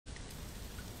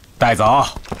带走。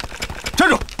站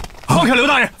住！放开刘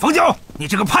大人！房交，你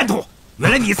这个叛徒！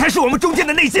原来你才是我们中间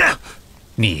的内奸。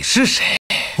你是谁？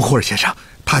霍尔先生，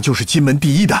他就是金门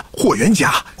第一的霍元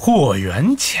甲。霍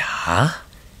元甲，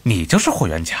你就是霍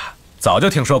元甲，早就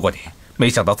听说过你，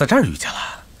没想到在这儿遇见了。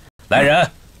来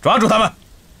人，抓住他们！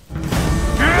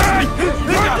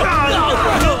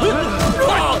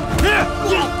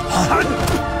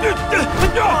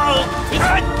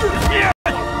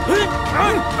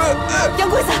 洋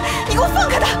鬼子，你给我放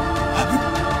开他！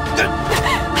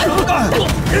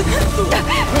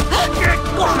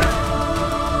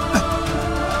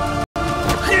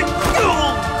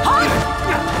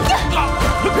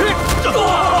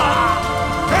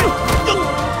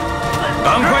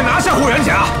赶快拿下霍元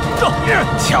甲，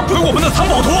抢回我们的藏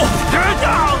宝图！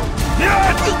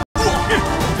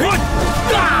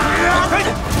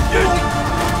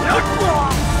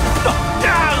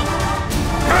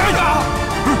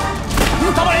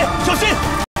 大马林，小心！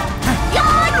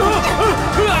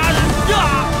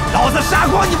老子杀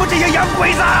光你们这些洋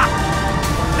鬼子！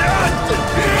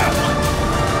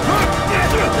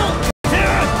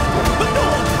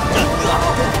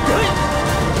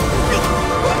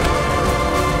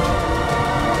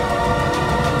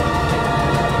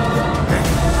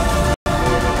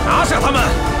拿下他们，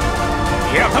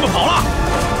别让他们跑了！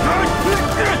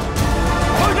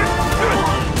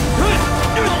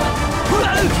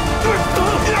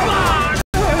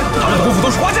 他们的功夫都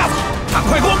是花架子，赶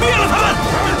快给我灭了他们！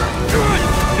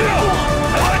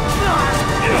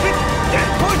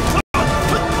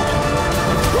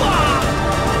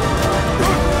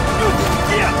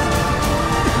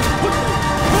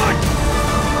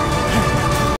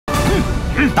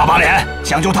大把脸，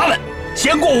抢救他们，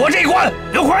先过我这一关。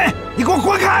刘辉，你给我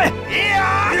滚开！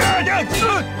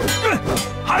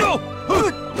还有，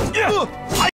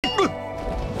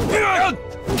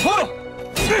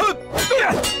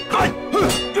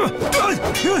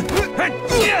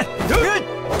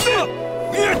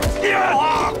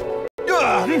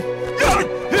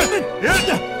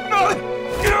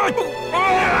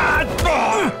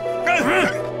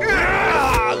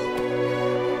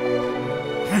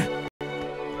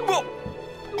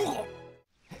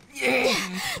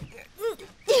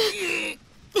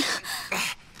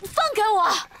放开我！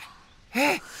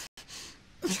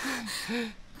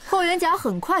霍元甲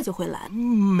很快就会来。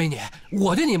美女，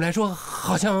我对你们来说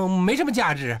好像没什么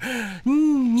价值，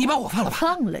你把我放了吧。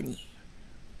放了你，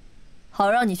好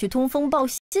让你去通风报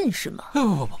信是吗？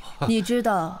不，你知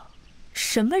道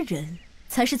什么人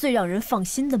才是最让人放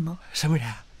心的吗？什么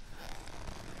人？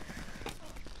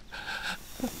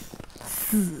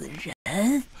死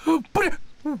人。不是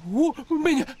我，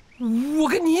美女，我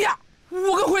跟你一样，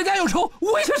我跟霍元甲有仇，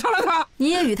我也想杀了他。你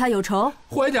也与他有仇？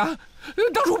霍元甲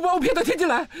当初把我骗到天津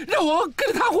来，让我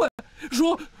跟着他混，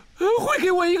说会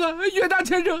给我一个远大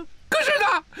前程，可是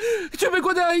他却被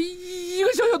关在一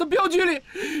个小小的镖局里，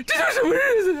这叫什么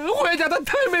日子？霍元甲他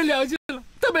太没良心了，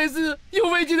他每次有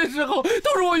危机的时候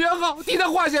都是我袁浩替他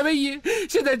化险为夷。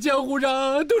现在江湖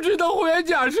上都知道霍元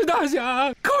甲是大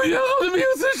侠，可袁浩的名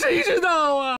字谁知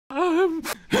道啊？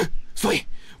所以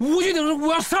我决定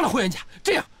我要杀了霍元甲，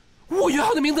这样我袁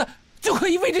浩的名字就可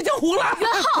以位至江湖了。袁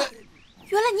浩。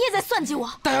 原来你也在算计我，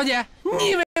大小姐，你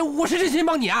以为我是真心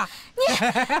帮你啊？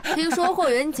你听说霍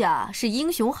元甲是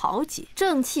英雄豪杰，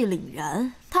正气凛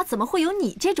然，他怎么会有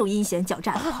你这种阴险狡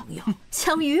诈的朋友？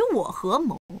想与我合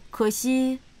谋，可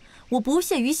惜我不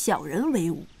屑与小人为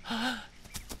伍。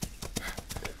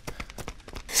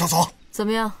少佐，怎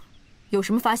么样？有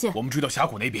什么发现？我们追到峡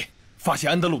谷那边，发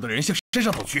现安德鲁的人向山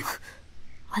上走去。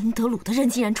安德鲁的人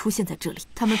竟然出现在这里，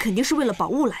他们肯定是为了宝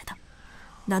物来的。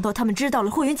 难道他们知道了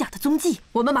霍元甲的踪迹？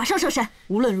我们马上上山，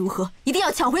无论如何一定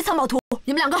要抢回藏宝图。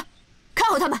你们两个看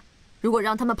好他们，如果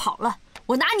让他们跑了，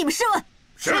我拿你们试问。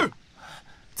是。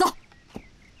走。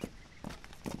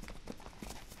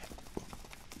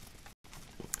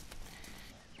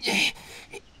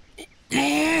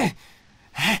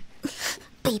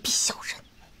卑鄙小人！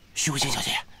徐慧清小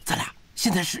姐，咱俩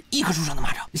现在是一棵树上的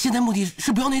蚂蚱，现在目的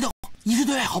是不要内斗，一致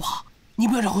对外，好不好？你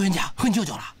不要找霍元甲和你舅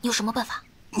舅了。你有什么办法？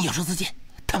你要射自尽。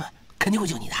 他们肯定会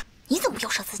救你的。你怎么不要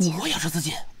射自尽？我要射自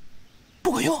尽，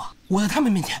不管用啊！我在他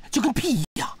们面前就跟屁一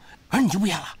样，而你就不一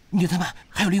样了，你对他们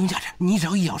还有利用价值。你只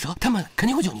要一咬舌，他们肯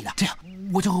定会救你的。这样，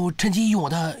我就趁机用我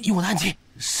的暗器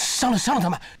伤了他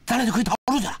们，咱俩就可以逃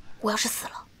出去了。我要是死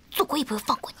了，祖国也不会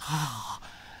放过你。好。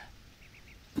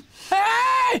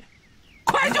哎，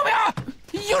快救命！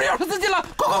有人要射自尽了！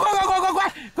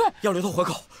快！要留头活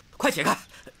口，快解开！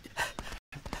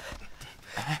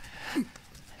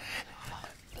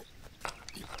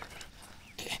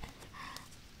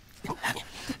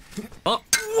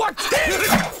我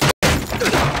去！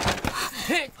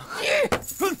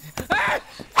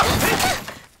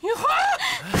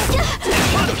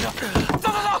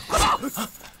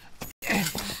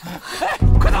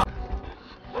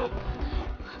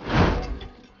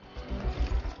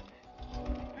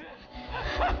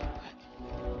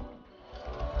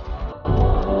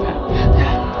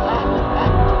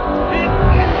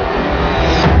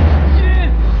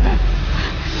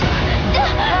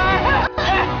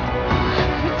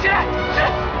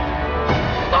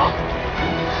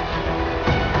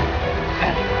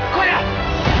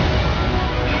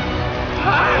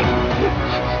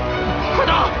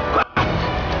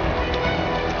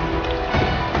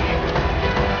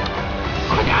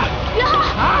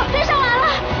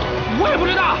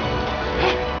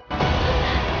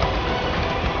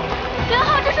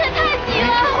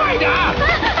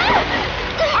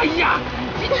哎呀！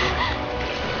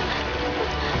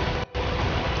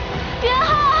别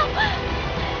喊！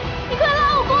你快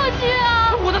拉我过去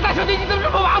啊！我的大小姐，你怎么这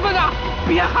么麻烦呢？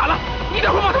别喊了，你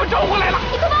等会儿把他们招回来了。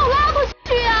你快把我拉过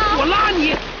去啊！我拉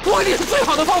你，我给你是最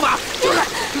好的方法，就是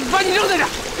把你扔在这儿，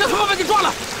让他们把你抓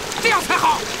了，这样才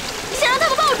好。你想让他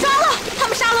们把我抓了，他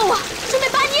们杀了我，顺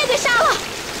便把你也给杀了，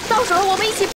到时候我们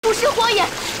一起不食火眼，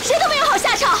谁都没有好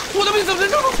下场。我的命怎么能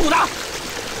这么苦呢？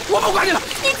我不管你了。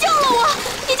你救了我，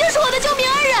你就是我的救命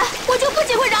恩人，我就不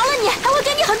仅会饶了你，还会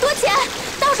给你很多钱，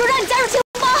到时候让你加入青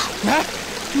帮。哎，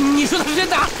你说的是真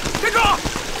的？站住！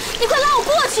你快拉我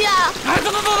过去啊！哎，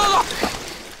走走走走走！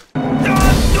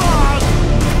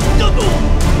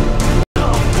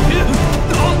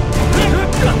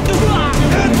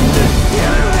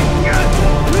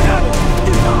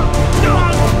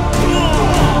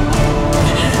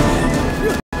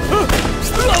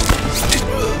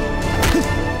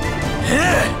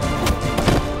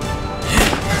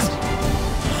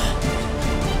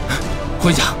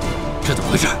回家，这怎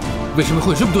么回事？为什么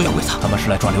会有这么多洋鬼子？他们是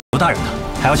来抓刘大人的，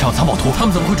还要抢藏宝图。他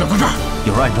们怎么会找到这儿？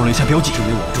有人暗中留下标记，证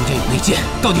明我们中间有内奸。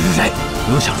到底是谁？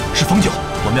不用想了，是冯九。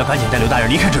我们要赶紧带刘大人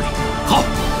离开这里。好。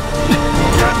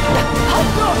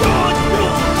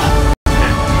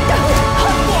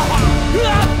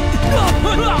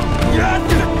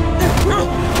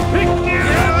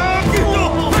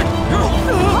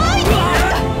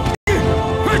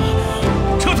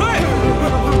撤退！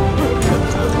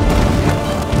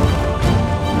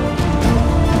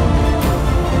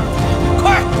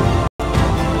快，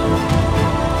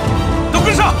都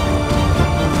跟上！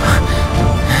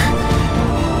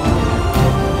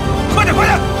快点，快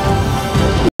点！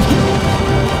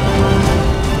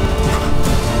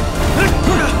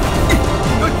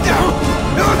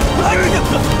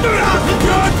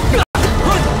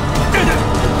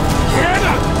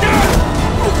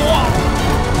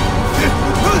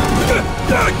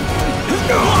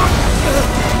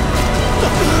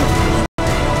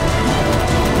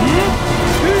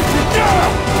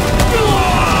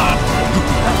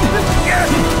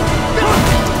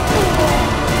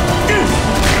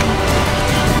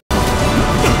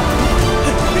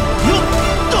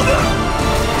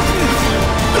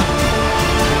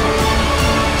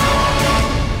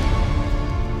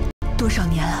多少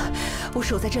年了，我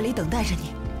守在这里等待着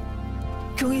你，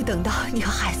终于等到你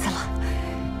和孩子了。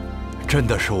真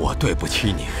的是我对不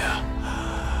起你呀。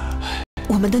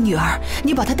我们的女儿，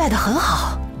你把她带得很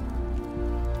好。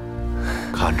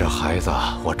看着孩子，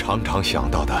我常常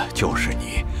想到的就是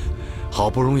你。好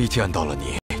不容易见到了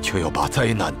你，却又把灾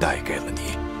难带给了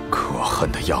你。可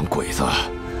恨的洋鬼子！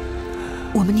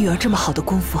我们女儿这么好的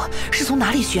功夫是从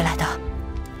哪里学来的？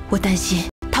我担心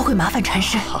她会麻烦缠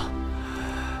身。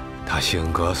他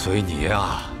性格随你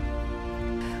啊。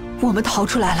我们逃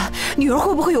出来了，女儿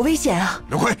会不会有危险啊？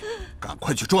刘奎，赶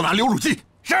快去捉拿刘汝姬。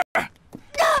是。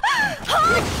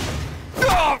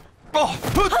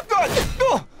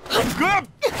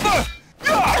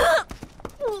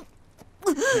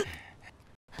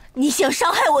你想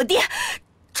伤害我爹，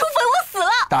除非我死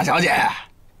了。大小姐，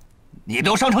你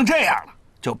都伤成这样了，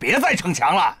就别再逞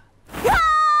强了。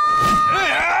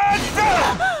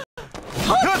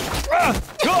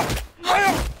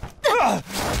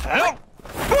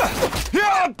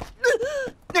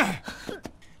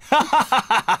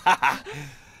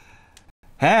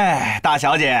哎，大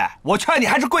小姐，我劝你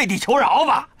还是跪地求饶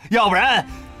吧，要不然，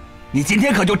你今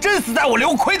天可就真死在我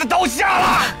刘奎的刀下了！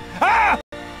啊！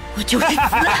我就是死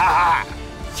了，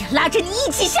也拉着你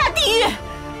一起下地狱！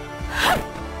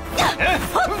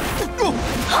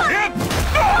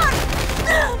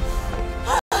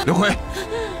刘奎，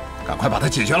赶快把他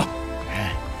解决了。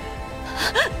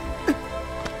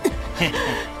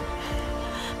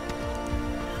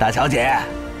大小姐，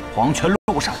黄泉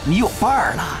路上你有伴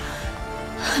儿了。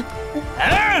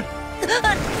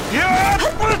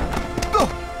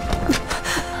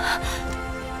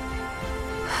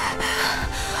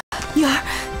女儿，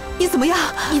你怎么样？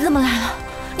你怎么来了？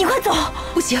你快走！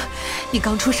不行，你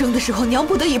刚出生的时候，娘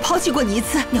不得已抛弃过你一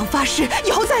次，娘发誓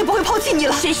以后再也不会抛弃你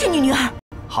了。谁是你女儿？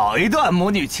好一段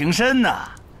母女情深呐！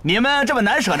你们这么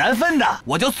难舍难分的，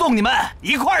我就送你们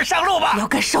一块儿上路吧！你要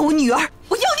敢伤我女儿，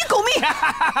我要你狗命！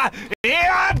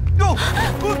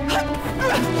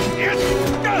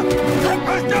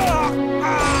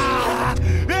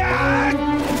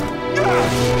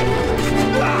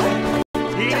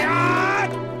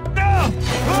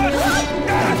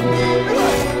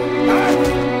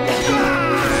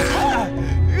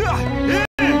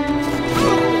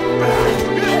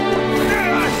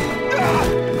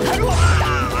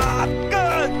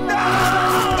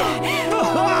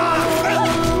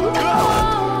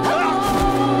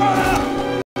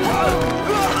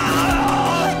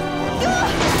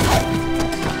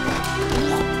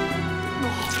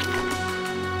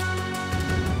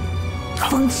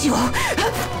冯九，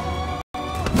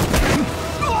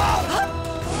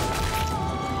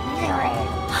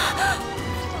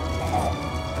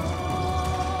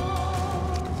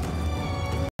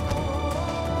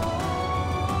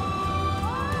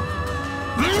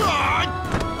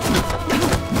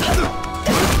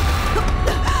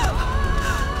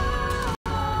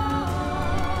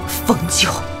冯九，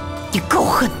你够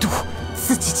狠毒，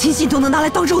自己亲信都能拿来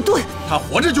当肉盾。他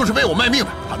活着就是为我卖命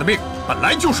的，他的命本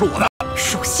来就是我的。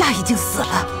手下已经死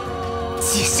了，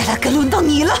接下来该轮到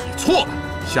你了。你错了，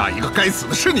下一个该死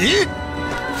的是你。别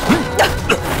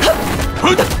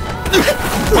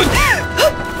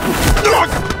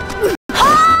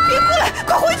过来，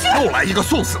快回去！又来一个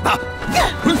送死的。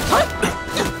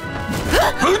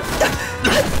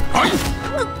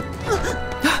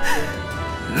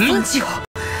冯九，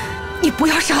你不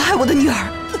要杀害我的女儿。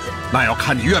那要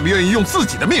看你愿不愿意用自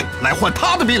己的命来换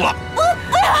她的命了。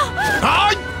不要！啊！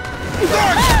不要！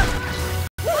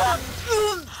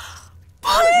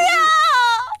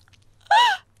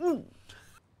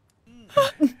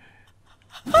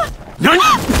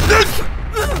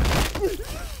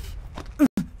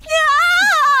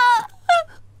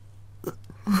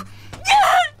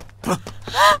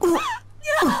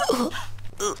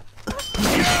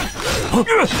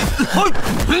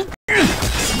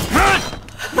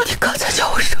你刚才叫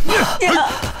我什么？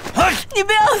你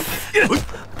不要死！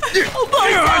放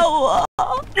下我！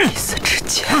临死之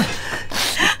前，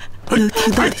能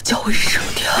听到你叫我一声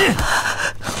娘，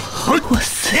我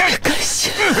死也甘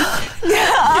心。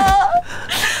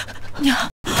娘，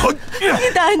你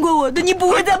答应过我的，你不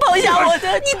会再抛下我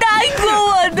的，你答应过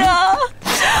我的。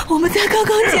我们才刚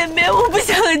刚见面，我不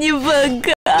想和你分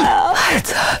开。孩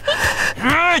子，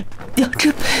娘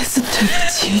这辈子对不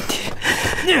起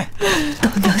你，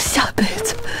等娘下辈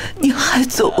子你还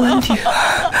做我女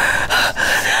儿，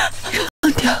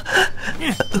让娘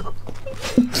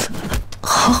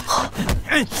好好等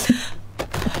你。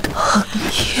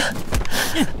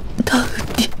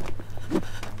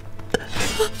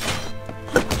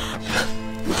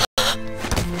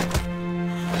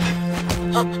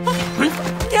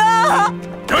娘！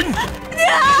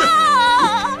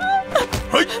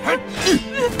不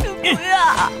要！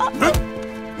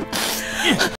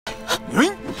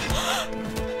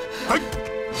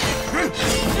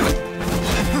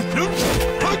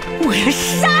我要杀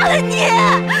了你！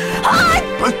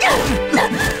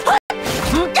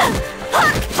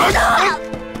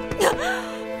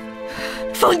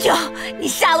冯九，你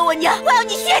杀了我娘，我要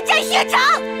你血债血偿！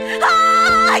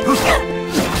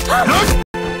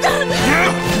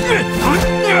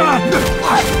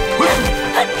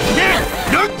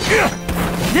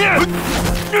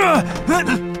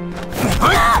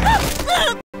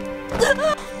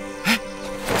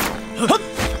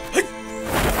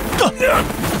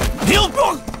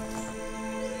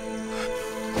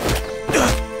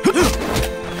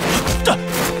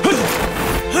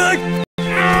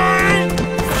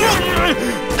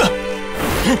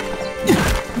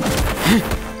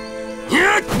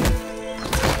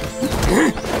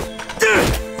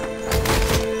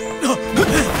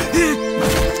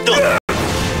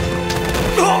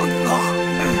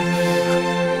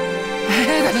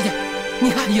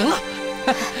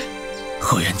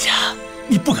霍元甲，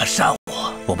你不敢杀我。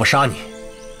我不杀你，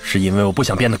是因为我不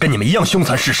想变得跟你们一样凶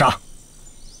残嗜杀。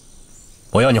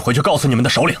我要你回去告诉你们的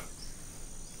首领，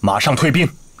马上退兵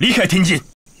离开天津。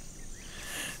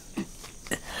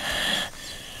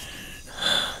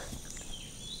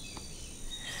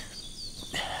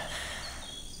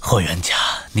霍元甲，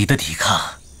你的抵抗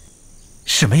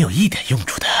是没有一点用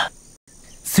处的。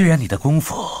虽然你的功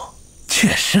夫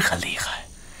确实很厉害，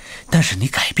但是你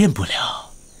改变不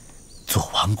了做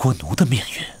亡国奴的命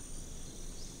运。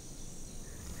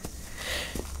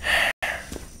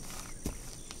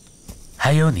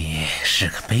还有你是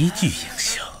个悲剧英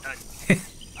雄。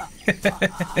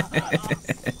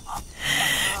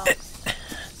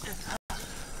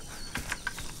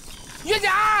元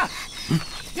甲，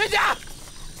元甲，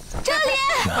这里。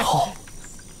然后，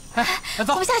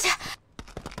走，我们下去。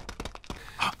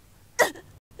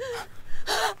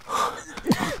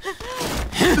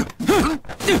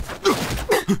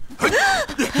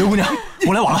刘姑娘，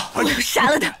我来晚了。我要杀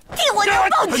了他，替我娘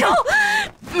报仇！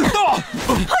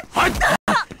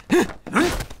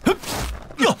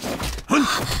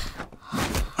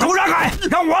都让开，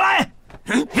让我来！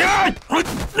住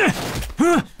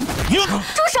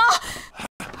手！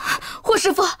霍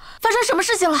师傅，发生什么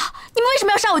事情了？你们为什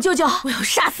么要杀我舅舅？我要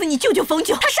杀死你舅舅冯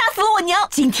九，他杀死了我娘。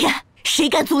今天谁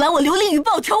敢阻拦我刘令宇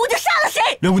报仇，我就杀了谁！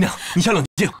刘姑娘，你先冷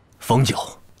静。冯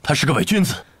九，他是个伪君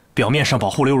子，表面上保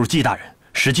护刘汝姬大人，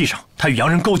实际上他与洋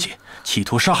人勾结，企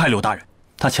图杀害刘大人。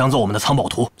他抢走我们的藏宝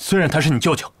图，虽然他是你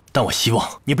舅舅，但我希望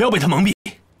你不要被他蒙蔽。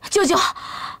舅舅，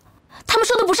他们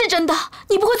说的不是真的，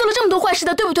你不会做了这么多坏事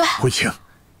的，对不对？慧清，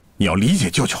你要理解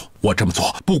舅舅，我这么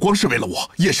做不光是为了我，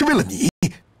也是为了你。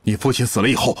你父亲死了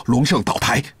以后，隆盛倒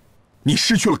台，你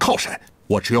失去了靠山，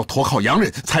我只有投靠洋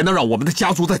人，才能让我们的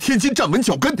家族在天津站稳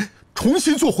脚跟，重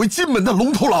新做回金门的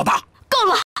龙头老大。够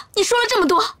了，你说了这么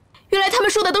多，原来他们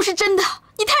说的都是真的，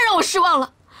你太让我失望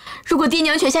了。如果爹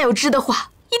娘泉下有知的话，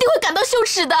一定会感到羞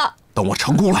耻的。等我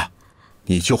成功了，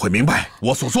你就会明白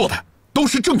我所做的都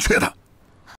是正确的。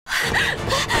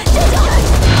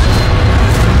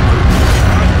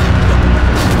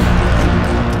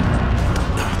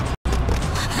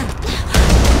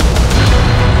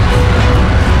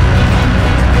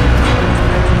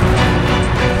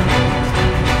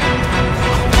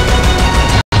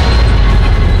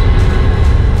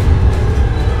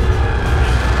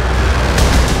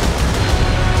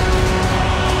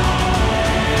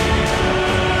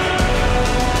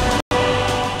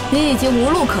你已经无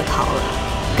路可逃了，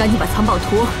赶紧把藏宝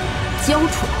图交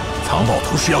出来。藏宝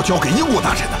图是要交给英国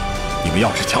大臣的，你们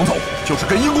要是抢走，就是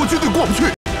跟英国军队过不去。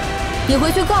你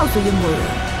回去告诉英国人，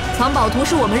藏宝图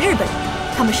是我们日本人，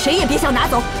他们谁也别想拿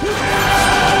走。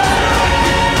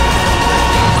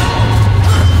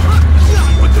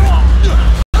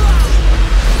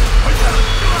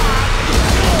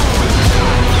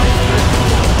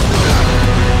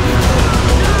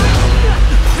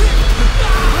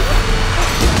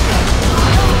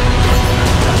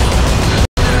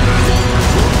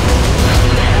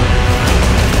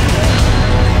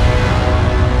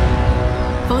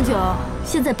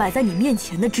现在摆在你面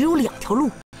前的只有2条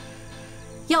路，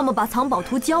要么把藏宝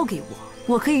图交给我，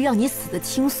我可以让你死得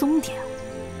轻松点；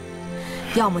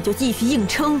要么就继续硬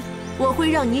撑，我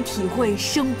会让你体会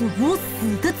生不如死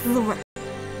的滋味。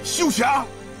休想！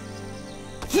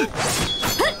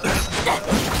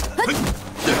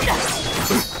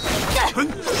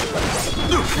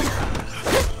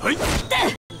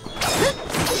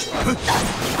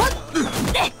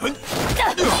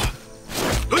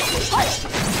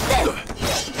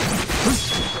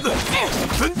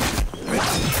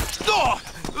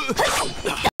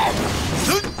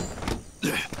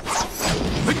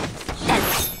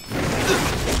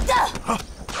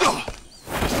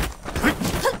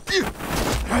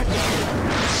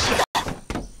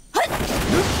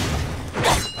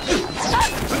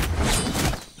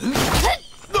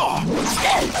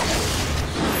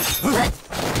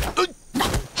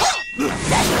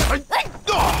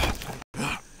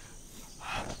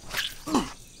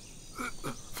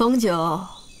冯九，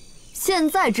现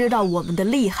在知道我们的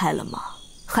厉害了吗？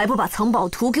还不把藏宝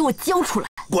图给我交出来！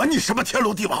管你什么天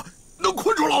罗地网，能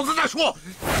困住老子再说。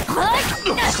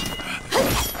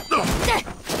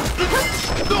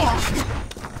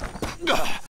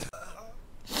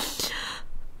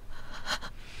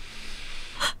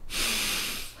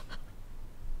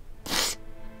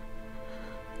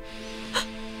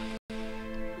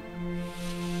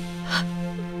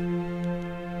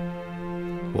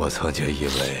我曾经以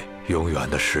为永远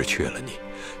的失去了你，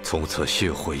从此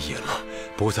心灰意冷，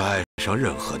不再爱上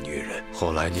任何女人。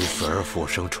后来你死而复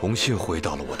生，重新回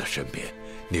到了我的身边。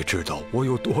你知道我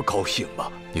有多高兴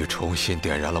吗？你重新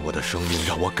点燃了我的生命，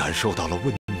让我感受到了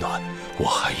温暖。我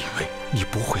还以为你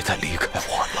不会再离开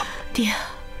我了。爹，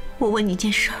我问你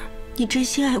件事儿，你真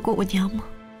心爱过我娘吗？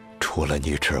除了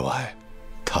你之外，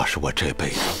她是我这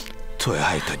辈子最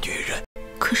爱的女人。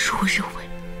可是我认为，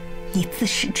你自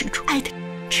始至终爱的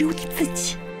只有你自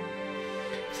己，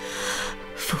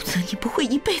否则你不会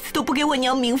一辈子都不给我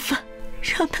娘名分，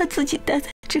让她自己待在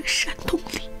这个山洞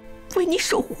里，为你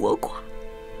守活寡。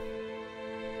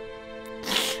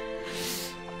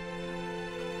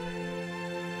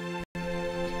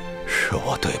是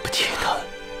我对不起她，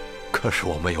可是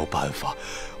我没有办法，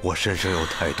我身上有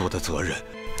太多的责任，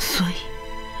所以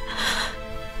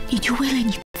你就为了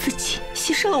你自己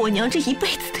牺牲了我娘这一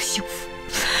辈子的幸福。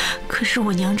可是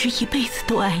我娘这一辈子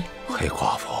都爱你。黑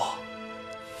寡妇，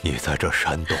你在这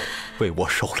山洞为我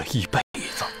守了一辈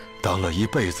子，当了一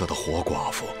辈子的活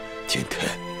寡妇。今天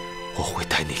我会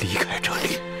带你离开这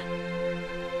里。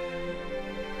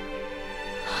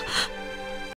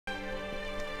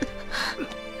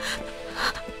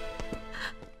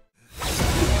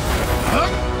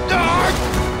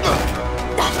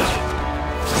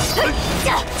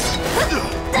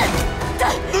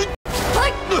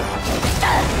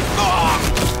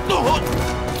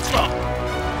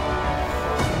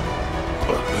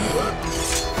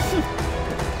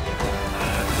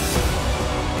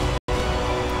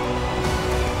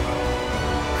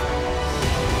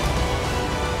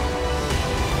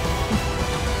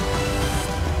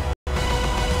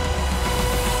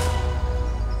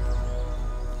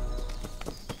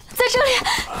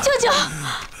舅，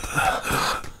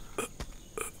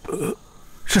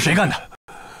是谁干的？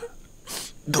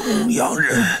东洋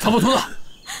人。曹宝图呢？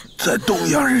在东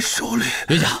洋人手里。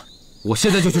元甲，我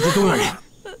现在就去追东洋人。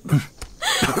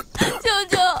舅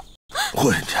舅，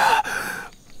混家，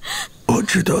我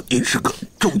知道你是个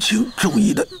重情重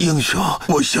义的英雄，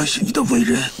我相信你的为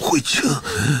人会情。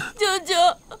舅舅，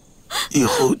以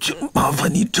后就麻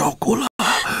烦你照顾了。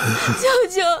舅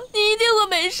舅，你一定会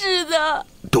没事的。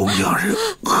东洋人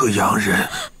和洋人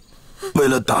为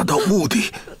了达到目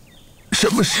的，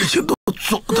什么事情都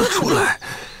做得出来，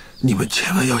你们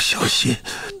千万要小心。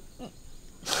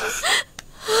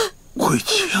慧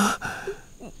清，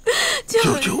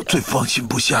舅舅最放心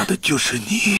不下的就是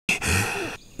你。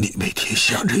你每天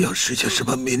想着要实现什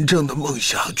么民政的梦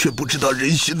想，却不知道人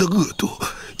心的恶毒。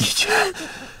以前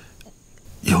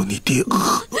有你爹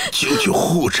和舅舅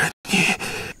护着你，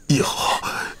以后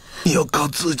你要靠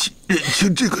自己认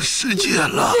清这个世界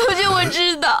了。舅舅，我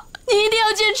知道，你一定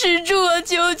要坚持住啊，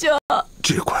舅舅。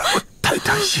这块我太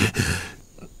担心，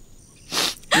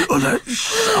惹来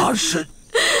杀身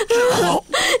之祸。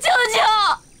舅舅，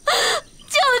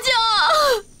舅舅，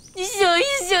你想一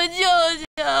想，舅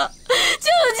舅，舅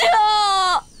舅。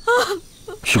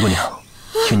徐姑娘，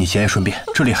请你节哀顺变，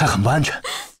这里还很不安全。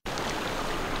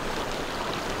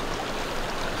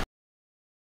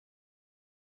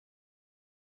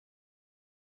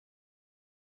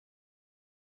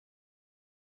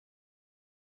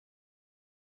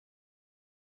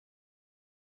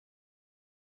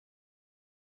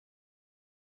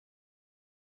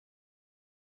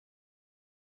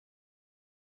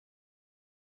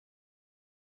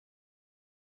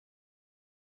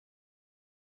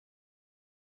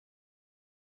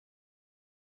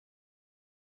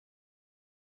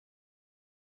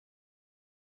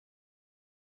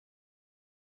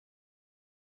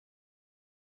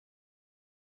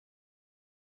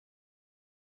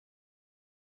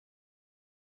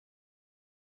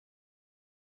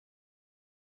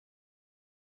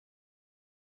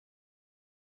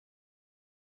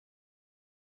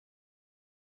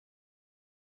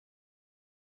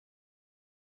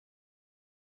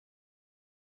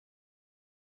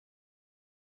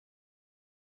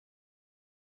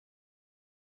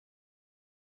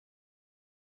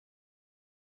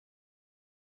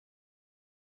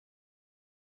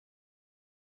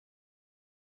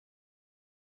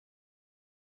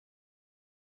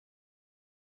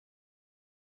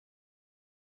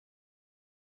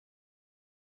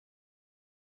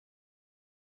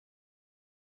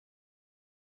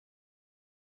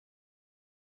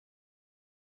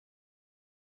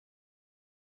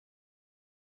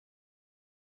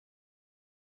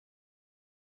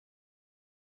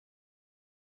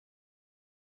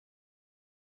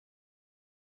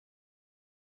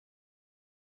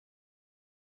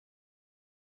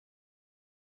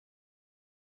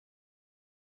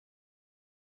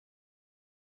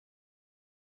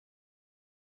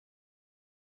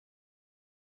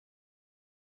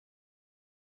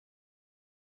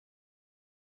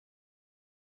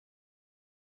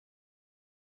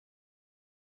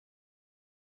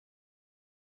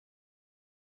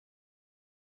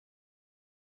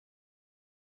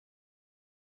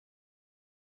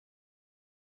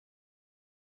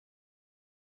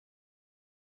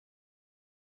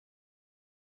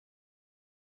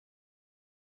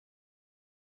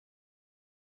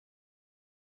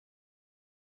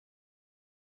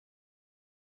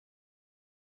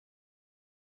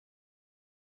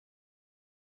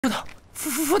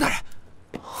傅大人，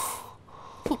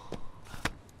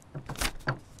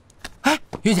哎，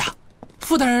元甲，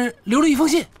傅大人留了一封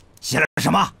信，写了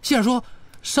什么？信上说，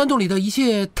山洞里的一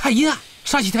切太阴暗，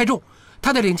杀气太重，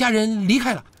他带领家人离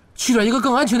开了，去了一个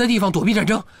更安全的地方躲避战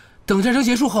争。等战争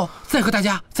结束后，再和大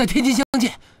家在天津相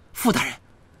见。傅大人，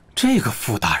这个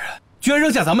傅大人居然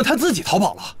扔下咱们，他自己逃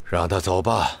跑了。让他走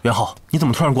吧。元昊，你怎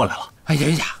么突然过来了？哎呀，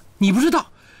元甲，你不知道，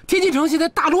天津城现在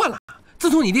大乱了。自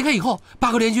从你离开以后，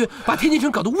八国联军把天津城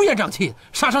搞得乌烟瘴气，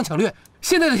杀伤抢掠。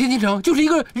现在的天津城就是一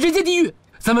个人间地狱。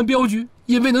咱们镖局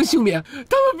也未能幸免，他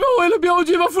们为了镖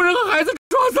局把夫人和孩子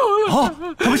抓走了。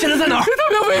哦，他们现在在哪儿？他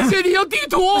们要威胁你，要地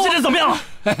图。现在怎么样了？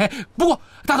不过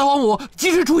大刀王母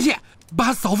及时出现，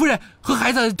把嫂夫人和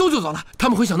孩子都救走了。他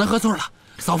们回小南河村了。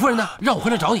嫂夫人呢，让我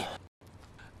回来找你。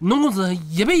农公子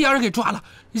也被洋人给抓了，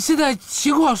现在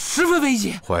情况十分危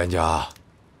急。霍元甲，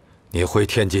你回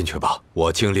天津去吧。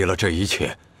我经历了这一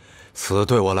切，死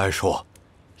对我来说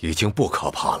已经不可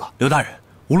怕了。刘大人，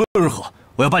无论如何，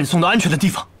我要把你送到安全的地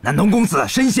方。那农公子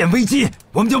身陷危机，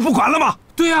我们就不管了吗？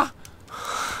对呀。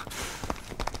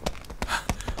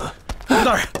刘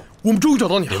大人，我们终于找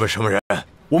到你了。你们什么人？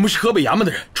我们是河北衙门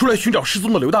的人，出来寻找失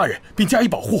踪的刘大人，并加以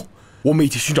保护。我们已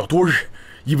经寻找多日，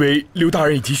以为刘大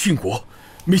人已经殉国，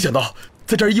没想到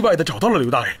在这儿意外的找到了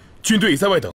刘大人。军队在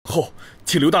外等候，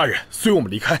请刘大人随我们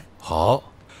离开。好，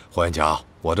霍元甲，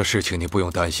我的事情你不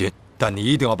用担心，但你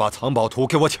一定要把藏宝图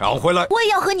给我抢回来。我也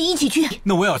要和你一起去。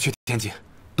那我也要去天津，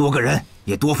多个人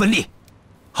也多分力。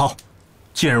好，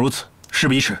既然如此，事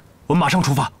不宜迟，我们马上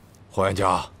出发。霍元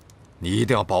甲，你一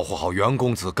定要保护好袁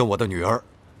公子跟我的女儿，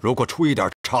如果出一点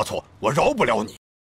差错，我饶不了你。